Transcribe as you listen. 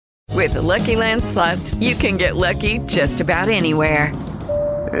With the Lucky Land Slots, you can get lucky just about anywhere.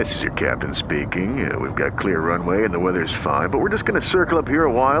 This is your captain speaking. We've got clear runway and the weather's fine, but we're just going to circle up here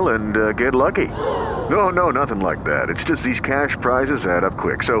a while and get lucky. No, nothing like that. It's just these cash prizes add up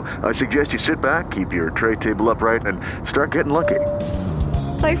quick. So I suggest you sit back, keep your tray table upright, and start getting lucky.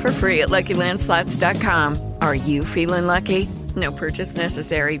 Play for free at LuckyLandSlots.com. Are you feeling lucky? No purchase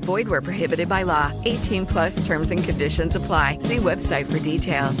necessary. Void where prohibited by law. 18 plus terms and conditions apply. See website for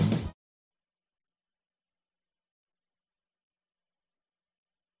details.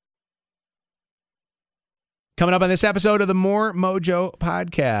 Coming up on this episode of the More Mojo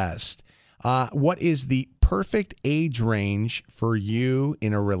podcast, what is the perfect age range for you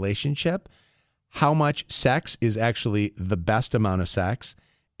in a relationship? How much sex is actually the best amount of sex?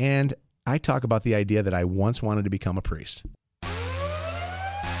 And I talk about the idea that I once wanted to become a priest.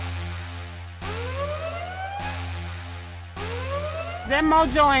 That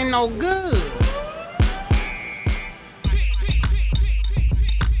mojo ain't no good.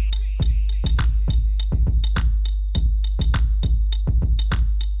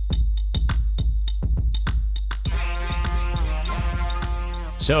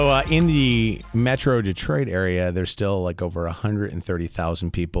 So in the Metro Detroit area, there's still like over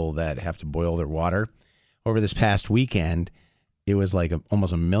 130,000 people that have to boil their water. Over this past weekend, it was like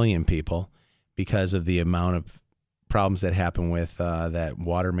almost 1 million people because of the amount of problems that happened with that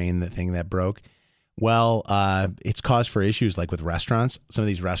water main, the thing that broke. Well, it's caused for issues like with restaurants. Some of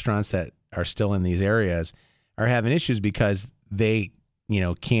these restaurants that are still in these areas are having issues because they,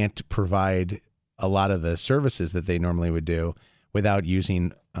 can't provide a lot of the services that they normally would do without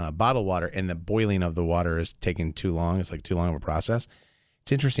using bottled water, and the boiling of the water is taking too long. It's like too long of a process.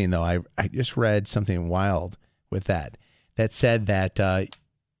 It's interesting, though. I just read something wild with that said that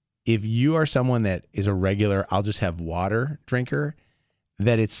if you are someone that is a regular, I'll just have water drinker,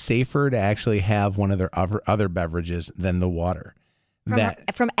 that it's safer to actually have one of their other beverages than the water.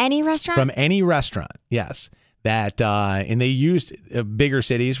 From any restaurant? From any restaurant, yes. And they used bigger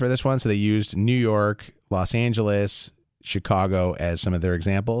cities for this one. So they used New York, Los Angeles, Chicago as some of their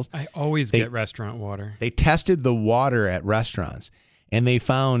examples. I always get restaurant water. They tested the water at restaurants, and they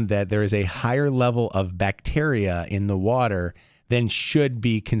found that there is a higher level of bacteria in the water than should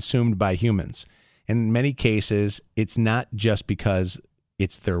be consumed by humans. In many cases, it's not just because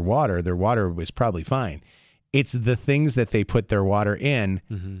it's their water. Their water was probably fine. It's the things that they put their water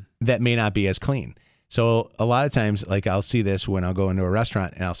in that may not be as clean. So a lot of times, like I'll see this when I'll go into a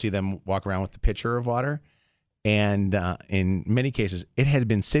restaurant and I'll see them walk around with the pitcher of water. And in many cases, it had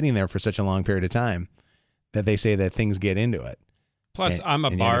been sitting there for such a long period of time that they say that things get into it. Plus, I'm a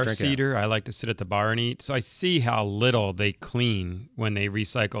bar seater. I like to sit at the bar and eat. So I see how little they clean when they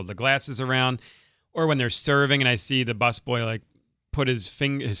recycle the glasses around, or when they're serving and I see the busboy like put his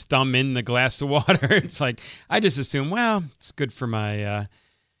thumb in the glass of water. It's like, I just assume, well, it's good for my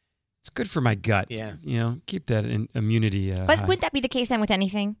gut. Yeah. Keep that immunity But high. would that be the case then with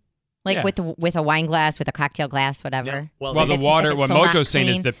anything? Like Yeah. with a wine glass, with a cocktail glass, whatever. Yeah. Well, If the it's- water, if it's what still not Mojo's saying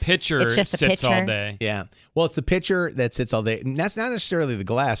is clean, the pitcher it's just the sits all pitcher. day. Yeah. Well, it's the pitcher that sits all day. And that's not necessarily the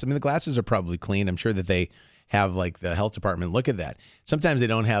glass. I mean, the glasses are probably clean. I'm sure that they have like the health department look at that. Sometimes they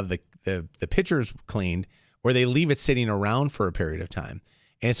don't have the pitchers cleaned, or they leave it sitting around for a period of time.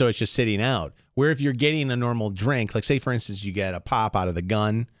 And so it's just sitting out. Where if you're getting a normal drink, like say, for instance, you get a pop out of the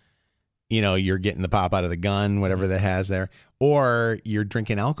gun, you're getting the pop out of the gun, whatever that has there, or you're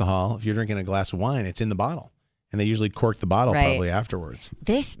drinking alcohol. If you're drinking a glass of wine, it's in the bottle, and they usually cork the bottle Right. probably afterwards.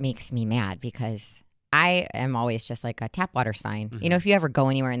 This makes me mad because I am always just like, tap water's fine. If you ever go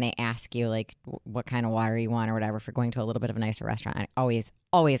anywhere and they ask you like what kind of water you want or whatever for going to a little bit of a nicer restaurant, I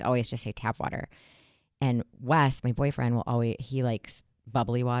always just say tap water. And Wes, my boyfriend, he likes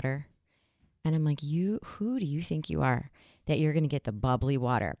bubbly water. And I'm like, who do you think you are that you're going to get the bubbly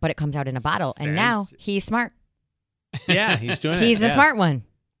water? But it comes out in a bottle. And now Fancy. he's smart. Yeah, he's doing it. He's the Yeah. smart one.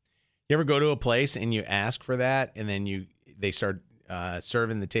 You ever go to a place and you ask for that, and then they start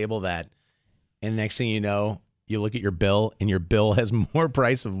serving the table that, and next thing you know, you look at your bill, and your bill has more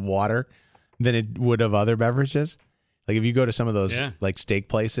price of water than it would of other beverages? Like if you go to some of those like steak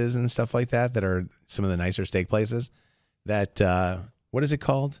places and stuff like that are some of the nicer steak places, that what is it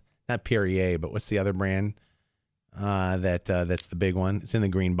called? Not Perrier, but what's the other brand that's the big one? It's in the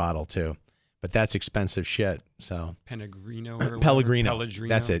green bottle too. But that's expensive shit. So Pellegrino. Or Pellegrino. Pellegrino.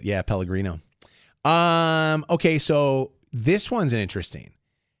 That's it. Yeah, Pellegrino. Okay, so this one's interesting.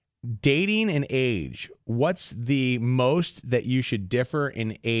 Dating and age. What's the most that you should differ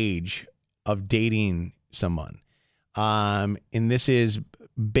in age of dating someone? And this is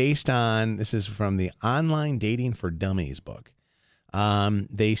from the Online Dating for Dummies book.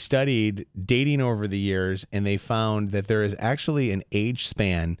 They studied dating over the years, and they found that there is actually an age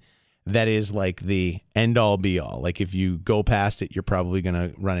span that is like the end-all be-all. Like if you go past it, you're probably going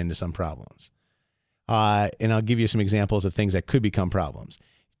to run into some problems. And I'll give you some examples of things that could become problems.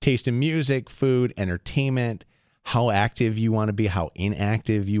 Taste in music, food, entertainment, how active you want to be, how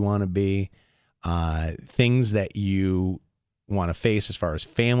inactive you want to be, things that you want to face as far as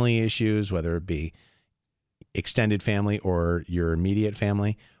family issues, whether it be extended family or your immediate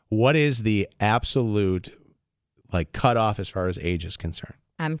family. What is the absolute like cutoff as far as age is concerned?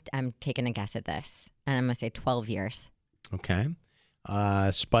 I'm taking a guess at this, and I'm going to say 12 years. Okay.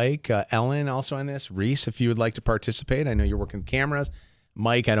 Spike, Ellen also on this. Reese, if you would like to participate. I know you're working cameras.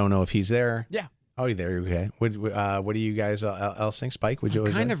 Mike, I don't know if he's there. Yeah. Oh, you're there. Okay. What do you guys else think? Spike, would you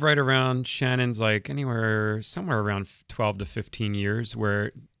always kind of right around Shannon's, like somewhere around 12 to 15 years,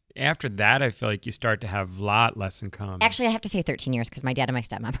 where after that, I feel like you start to have a lot less in common. Actually, I have to say 13 years because my dad and my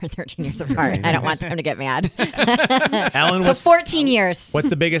stepmom are 13 years apart. I don't want them to get mad. Ellen, so 14 years. What's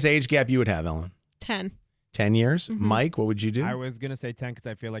the biggest age gap you would have, Ellen? 10. 10 years? Mm-hmm. Mike, what would you do? I was going to say 10 because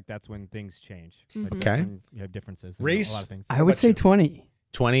I feel like that's when things change. Mm-hmm. Like Okay. when you have differences. Reese? A lot of things. I would say 20.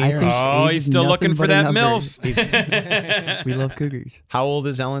 20 years? Oh, he's still looking for that MILF. We love cougars. How old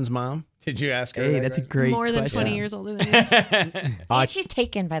is Ellen's mom? Did you ask her? Hey, that's a great More than question. 20 years older than me. She's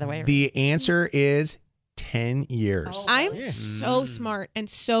taken, by the way. The answer is 10 years. Oh. I'm so smart and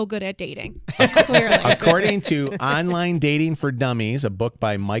so good at dating. Clearly. According to Online Dating for Dummies, a book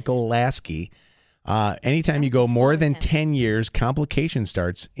by Michael Lasky, anytime you go more than 10 years, complication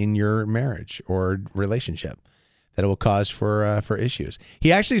starts in your marriage or relationship that it will cause for issues.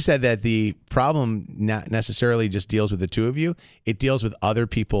 He actually said that the problem not necessarily just deals with the two of you. It deals with other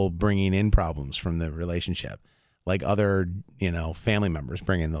people bringing in problems from the relationship, like other, family members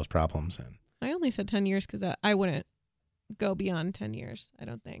bringing those problems in. I only said 10 years because I wouldn't go beyond 10 years, I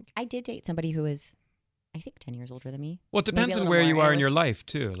don't think. I did date somebody who was, I think, 10 years older than me. Well, it depends Maybe a on little where you more. are It in your was- life,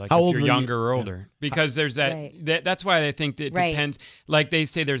 too. Like How if old you're were you? younger or older. Because there's that, Right. that's why I think that it Right. depends. Like they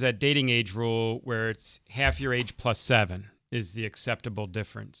say there's that dating age rule where it's half your age plus 7 is the acceptable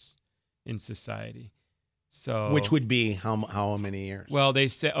difference in society. So Which would be how many years? Well, they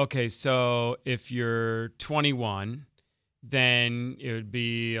say, okay, so if you're 21, then it would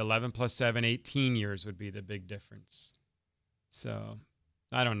be 11 plus 7, 18 years would be the big difference. So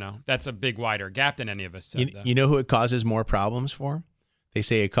I don't know. That's a big wider gap than any of us said. though. You know who it causes more problems for? They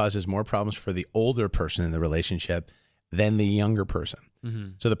say it causes more problems for the older person in the relationship than the younger person. Mm-hmm.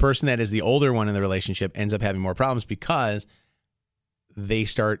 So the person that is the older one in the relationship ends up having more problems because they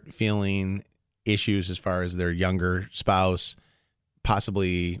start feeling issues as far as their younger spouse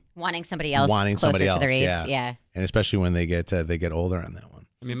possibly Wanting somebody else wanting closer somebody to their age. else. Yeah. And especially when they get older on that one.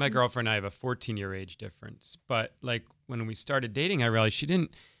 I mean, my girlfriend and I have a 14-year age difference. But like when we started dating, I realized she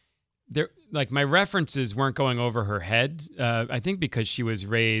didn't. Like my references weren't going over her head. I think because she was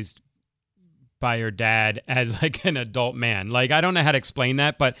raised by her dad as like an adult man. Like I don't know how to explain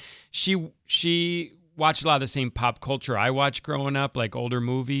that, but she watched a lot of the same pop culture I watched growing up, like older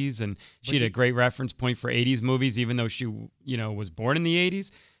movies, and she had a great reference point for 80s movies, even though she was born in the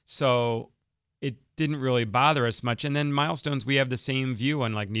 80s. So it didn't really bother us much. And then milestones, we have the same view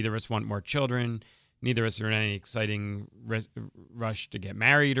on, like, neither of us want more children. Neither of us are in any exciting rush to get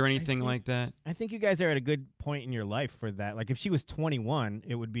married or anything like that. I think you guys are at a good point in your life for that. Like if she was 21,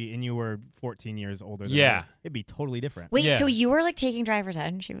 it would be, and you were 14 years older than her, it'd be totally different. Wait, so you were like taking driver's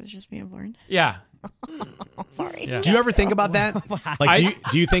ed and she was just being born? Yeah. Sorry. Yeah. Do you ever think about that? Like,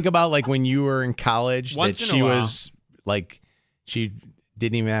 do you think about like when you were in college that she was like, she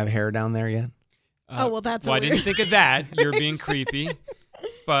didn't even have hair down there yet? Well, that's I didn't think of that. You're being creepy.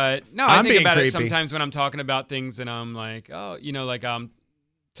 But no, I I'm think being about creepy. it sometimes when I'm talking about things and I'm like, oh,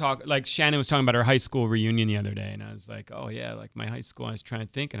 like Shannon was talking about her high school reunion the other day, and I was like, oh yeah, like my high school. I was trying to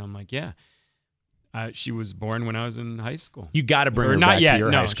think, and I'm like, yeah, she was born when I was in high school. You got to bring her not back yet. to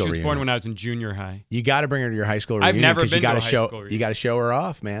your No, high school she was reunion. born when I was in junior high. You got to bring her to your high school I've reunion. never 'cause been you gotta to a high show school you got to show her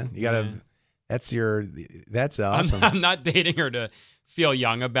off, man. You got to. That's awesome. I'm not dating her to feel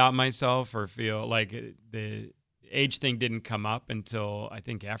young about myself or feel like the age thing didn't come up until I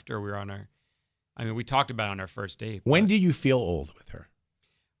think after we were on our. I mean, we talked about it on our first date. When do you feel old with her?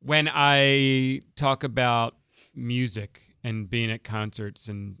 When I talk about music and being at concerts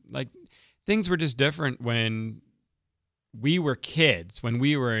and like things were just different when we were kids, when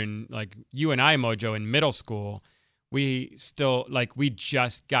we were in like you and I, Mojo, in middle school, we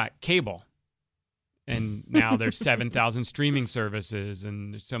just got cable. And now there's 7,000 streaming services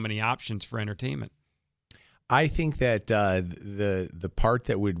and there's so many options for entertainment. I think that the part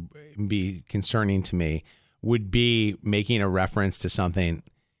that would be concerning to me would be making a reference to something,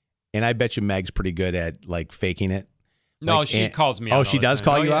 and I bet you Meg's pretty good at like faking it. No, like, she calls me out. Oh, she does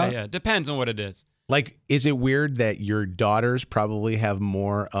call you out? Yeah, depends on what it is. Like, is it weird that your daughters probably have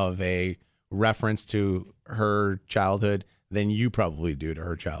more of a reference to her childhood than you probably do to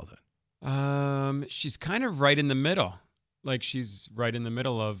her childhood? She's kind of right in the middle. Like, she's right in the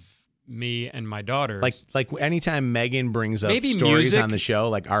middle of me and my daughters. Like anytime Megan brings up Maybe stories music. on the show,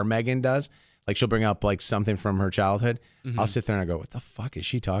 like our Megan does, like she'll bring up like something from her childhood. Mm-hmm. I'll sit there and I go, "What the fuck is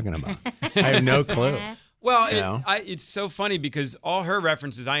she talking about?" I have no clue. Well, it's so funny because all her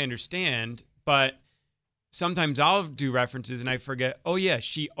references I understand, but sometimes I'll do references and I forget, oh, yeah,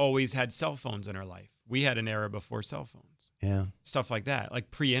 she always had cell phones in her life. We had an era before cell phones. Yeah. Stuff like that,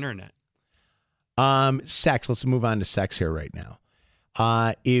 like pre-internet. Sex. Let's move on to sex here right now.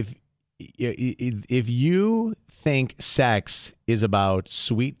 If you think sex is about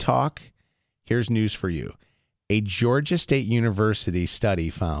sweet talk, here's news for you. A Georgia State University study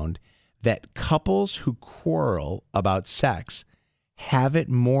found that couples who quarrel about sex have it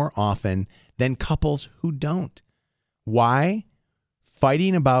more often than couples who don't. Why?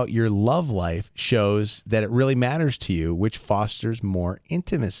 Fighting about your love life shows that it really matters to you, which fosters more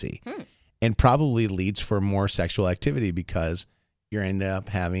intimacy and probably leads for more sexual activity because you end up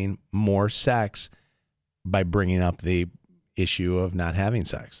having more sex by bringing up the issue of not having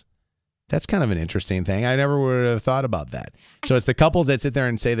sex. That's kind of an interesting thing. I never would have thought about that. So it's the couples that sit there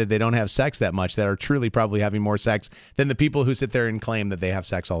and say that they don't have sex that much that are truly probably having more sex than the people who sit there and claim that they have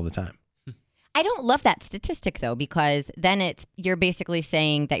sex all the time. I don't love that statistic, though, because then you're basically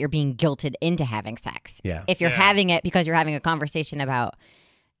saying that you're being guilted into having sex. Yeah. If you're having it because you're having a conversation about,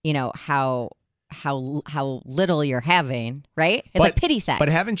 how little you're having, right? It's like pity sex. But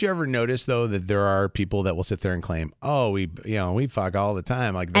haven't you ever noticed though that there are people that will sit there and claim, "Oh, we fuck all the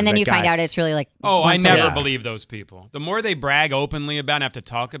time," like, and then you find out it's really like, oh, I never believe those people. The more they brag openly about and have to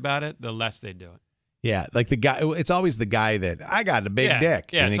talk about it, the less they do it. Yeah, like the guy. It's always the guy that I got a big dick,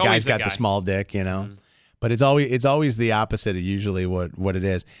 yeah, and the guy's got the small dick, But it's always the opposite of usually what it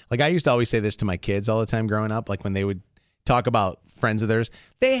is. Like I used to always say this to my kids all the time growing up, like when they would talk about friends of theirs,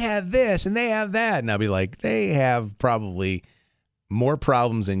 they have this and they have that, and I'll be like, they have probably more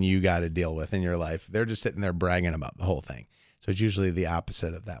problems than you got to deal with in your life. They're just sitting there bragging about the whole thing. So it's usually the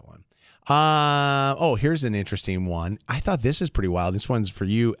opposite of that one. Here's an interesting one. I thought this is pretty wild. This one's for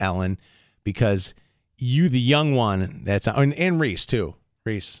you, Ellen, because you, the young one, and Reese too.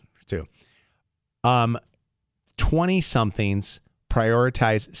 20-somethings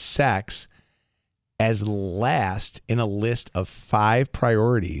prioritize sex as last in a list of 5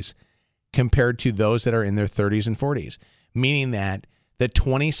 priorities compared to those that are in their 30s and 40s, meaning that the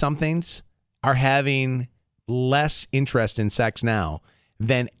 20-somethings are having less interest in sex now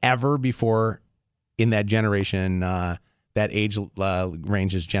than ever before in that generation, that age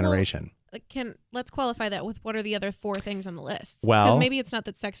range's generation. Let's qualify that with what are the other 4 things on the list? Well, because maybe it's not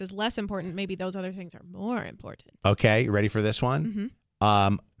that sex is less important. Maybe those other things are more important. Okay, you ready for this one?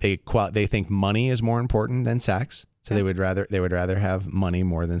 Mm-hmm. They think money is more important than sex, so they would rather have money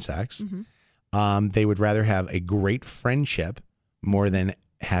more than sex. Mm-hmm. They would rather have a great friendship more than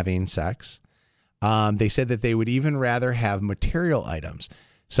having sex. They said that they would even rather have material items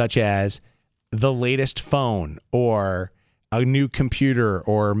such as the latest phone or a new computer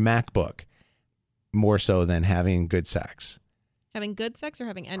or MacBook more so than having good sex. Having good sex or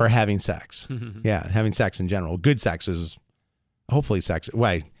having any? Or having sex. Yeah, having sex in general. Good sex is hopefully sex.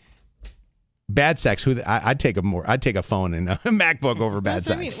 Wait, bad sex. I'd take a phone and a MacBook over bad sex.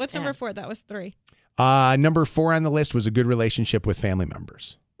 What I mean. What's number 4? That was 3. Number 4 on the list was a good relationship with family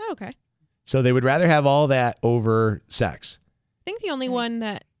members. Oh, okay. So they would rather have all that over sex. I think the only one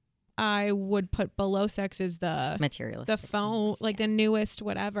that I would put below sex is the material, the phone, like the newest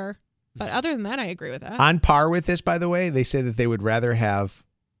whatever. But other than that, I agree with that. On par with this, by the way, they say that they would rather have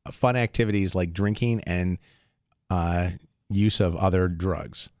fun activities like drinking and use of other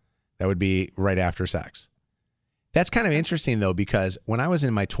drugs. That would be right after sex. That's kind of interesting though, because when I was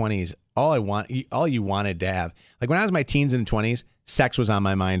in my 20s, all you wanted to have, like when I was in my teens and 20s, sex was on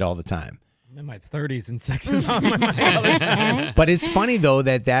my mind all the time. I'm in my 30s and sex is on my mind all the time. But it's funny though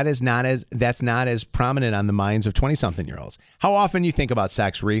that's not as prominent on the minds of 20-something-year-olds. How often you think about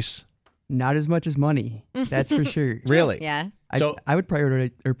sex, Reese? Not as much as money. That's for sure. Really? Yeah. I would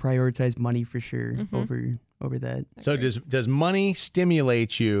prioritize money for sure over that. So does money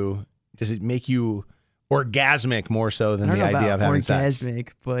stimulate you? Does it make you orgasmic more so than the idea of having sex?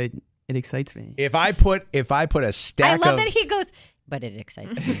 Orgasmic, but it excites me. If I put a stack I love that he goes, but it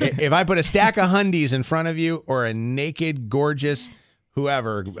excites me. If I put a stack of hundies in front of you or a naked, gorgeous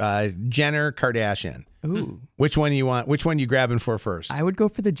whoever, Jenner, Kardashian. Ooh. Which one you want? Which one you grabbing for first? I would go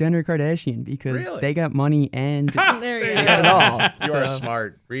for the Jenner Kardashian because they got money and There you they got it all. You are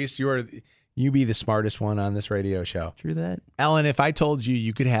smart, Reese. You be the smartest one on this radio show. True that. Ellen, if I told you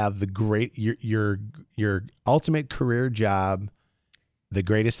you could have the great your ultimate career job, the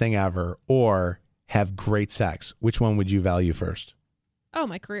greatest thing ever, or have great sex, which one would you value first? Oh,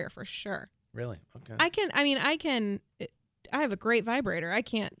 my career for sure. Really? Okay. I have a great vibrator. I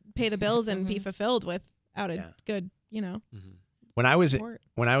can't pay the bills and be fulfilled without a good, When I was sport.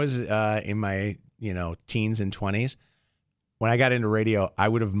 in my, teens and 20s, when I got into radio, I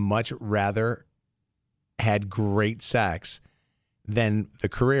would have much rather had great sex than the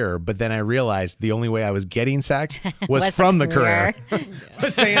career. But then I realized the only way I was getting sex was from the career.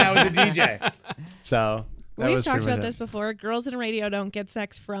 Was saying I was a DJ. So we've talked about this before. Girls in radio don't get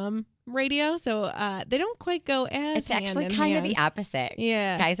sex from radio, so they don't quite go as It's actually kind of the opposite.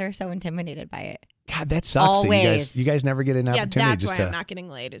 Yeah. Guys are so intimidated by it. God, that sucks. Always. That you guys never get an opportunity. Yeah, that's just why I'm not getting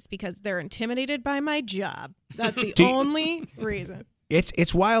laid. Is because they're intimidated by my job. That's the only reason.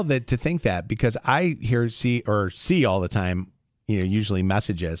 It's wild to think that, because I see all the time, usually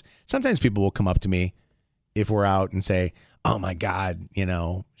messages. Sometimes people will come up to me if we're out and say, "Oh my God,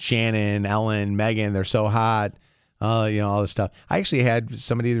 Shannon, Ellen, Megan, they're so hot." All this stuff. I actually had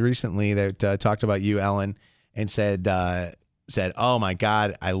somebody recently that talked about you, Ellen, and said, "Oh my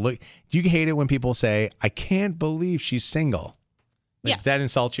God, do you hate it when people say, I can't believe she's single?" Yeah. Does that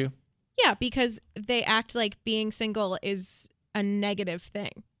insult you? Yeah, because they act like being single is a negative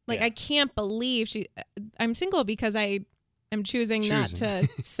thing. Like, I can't believe I'm single because I am choosing not to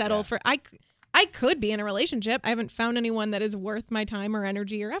settle for. I could be in a relationship. I haven't found anyone that is worth my time or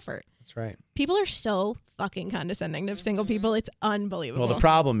energy or effort. That's right. People are so fucking condescending to single people. It's unbelievable. Well, the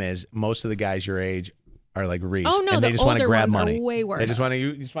problem is most of the guys your age are like Reese. Oh no, and they just want to grab money. Are way worse. They just want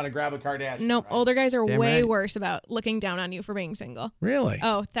to grab a Kardashian. No, right? older guys are Damn way right. worse about looking down on you for being single. Really?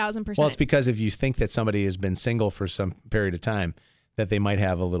 Oh, 1,000%. Well, it's because if you think that somebody has been single for some period of time, that they might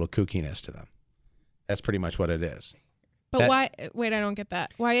have a little kookiness to them. That's pretty much what it is. But why? Wait, I don't get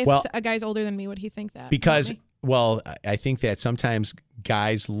that. Why, if a guy's older than me, would he think that? Because, I think that sometimes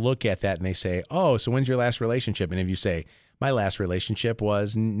guys look at that and they say, "Oh, so when's your last relationship?" And if you say, "My last relationship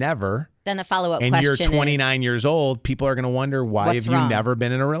was never," then the follow-up and question you're 29 years old, people are going to wonder, why have you never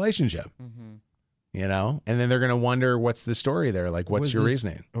been in a relationship? And then they're going to wonder, what's the story there? Like, what's your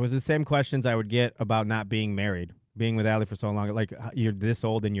reasoning? It was the same questions I would get about not being married, being with Allie for so long. Like, you're this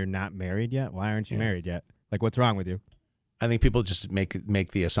old and you're not married yet? Why aren't you married yet? Like, what's wrong with you? I think people just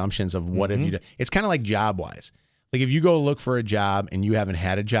make the assumptions of what have you done. It's kind of like job-wise. Like, if you go look for a job and you haven't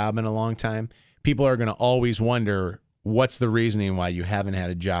had a job in a long time, people are going to always wonder, what's the reasoning why you haven't had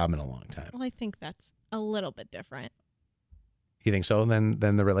a job in a long time? Well, I think that's a little bit different. You think so? Than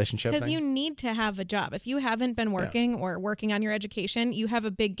the relationship Because thing? you need to have a job. If you haven't been working or working on your education, you have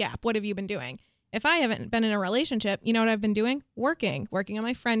a big gap. What have you been doing? If I haven't been in a relationship, you know what I've been doing? Working on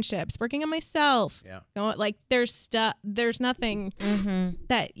my friendships, working on myself. Yeah. Like, there's nothing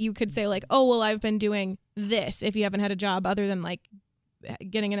that you could say like, "Oh, well, I've been doing this," if you haven't had a job other than like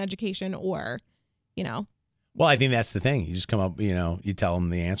getting an education or, Well, I think that's the thing. You just come up, you tell them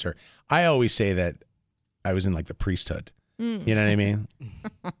the answer. I always say that I was in like the priesthood. You know what I mean?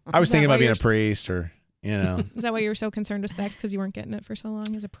 I was thinking about being a priest or, Is that why you were so concerned with sex? Because you weren't getting it for so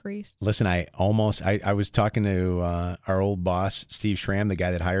long as a priest? Listen, I was talking to our old boss, Steve Schramm, the guy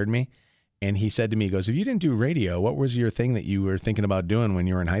that hired me. And he said to me, he goes, "If you didn't do radio, what was your thing that you were thinking about doing when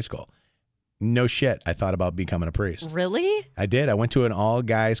you were in high school?" No shit. I thought about becoming a priest. Really? I did. I went to an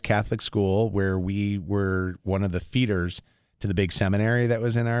all-guys Catholic school where we were one of the feeders to the big seminary that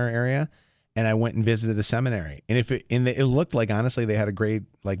was in our area. And I went and visited the seminary. And it looked like, honestly, they had a great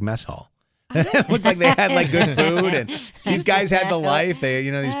like mess hall. It looked like they had like good food, and these guys had the life. They,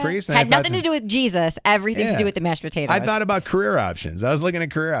 these priests had nothing to do with Jesus. Everything to do with the mashed potatoes. I thought about career options. I was looking at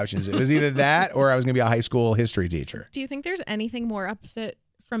career options. It was either that or I was going to be a high school history teacher. Do you think there's anything more opposite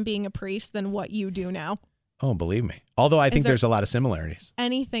from being a priest than what you do now? Oh, believe me. Although I think there's a lot of similarities.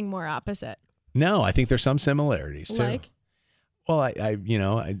 Anything more opposite? No, I think there's some similarities too. Like? Well,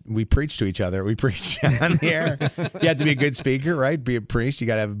 we preach to each other. We preach on the air. You have to be a good speaker, right? Be a priest. You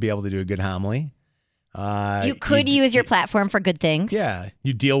got to be able to do a good homily. You could use your platform for good things. Yeah,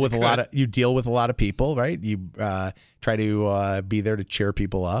 you deal with a lot of people, right? You try to be there to cheer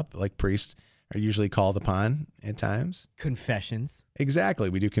people up. Like priests are usually called upon at times. Confessions. Exactly,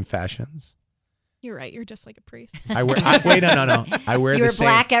 we do confessions. You're right. You're just like a priest. No. I wear You're the same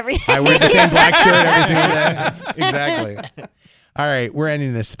black every. I wear the same black shirt every single day. Exactly. All right, we're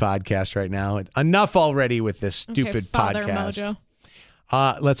ending this podcast right now. Enough already with this stupid Father podcast. Mojo.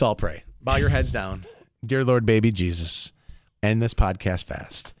 Let's all pray. Bow your heads down. Dear Lord, baby Jesus, end this podcast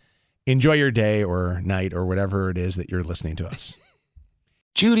fast. Enjoy your day or night or whatever it is that you're listening to us.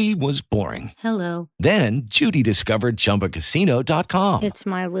 Judy was boring. Hello. Then Judy discovered ChumbaCasino.com. It's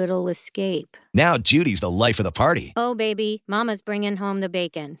my little escape. Now Judy's the life of the party. Oh, baby, mama's bringing home the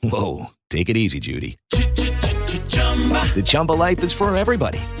bacon. Whoa, take it easy, Judy. The Chumba life is for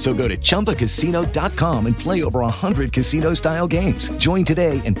everybody. So go to ChumbaCasino.com and play over 100 casino-style games. Join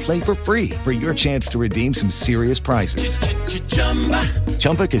today and play for free for your chance to redeem some serious prizes.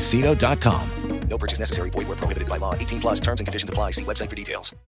 ChumbaCasino.com. No purchase necessary. Void where prohibited by law. 18+ terms and conditions apply. See website for details.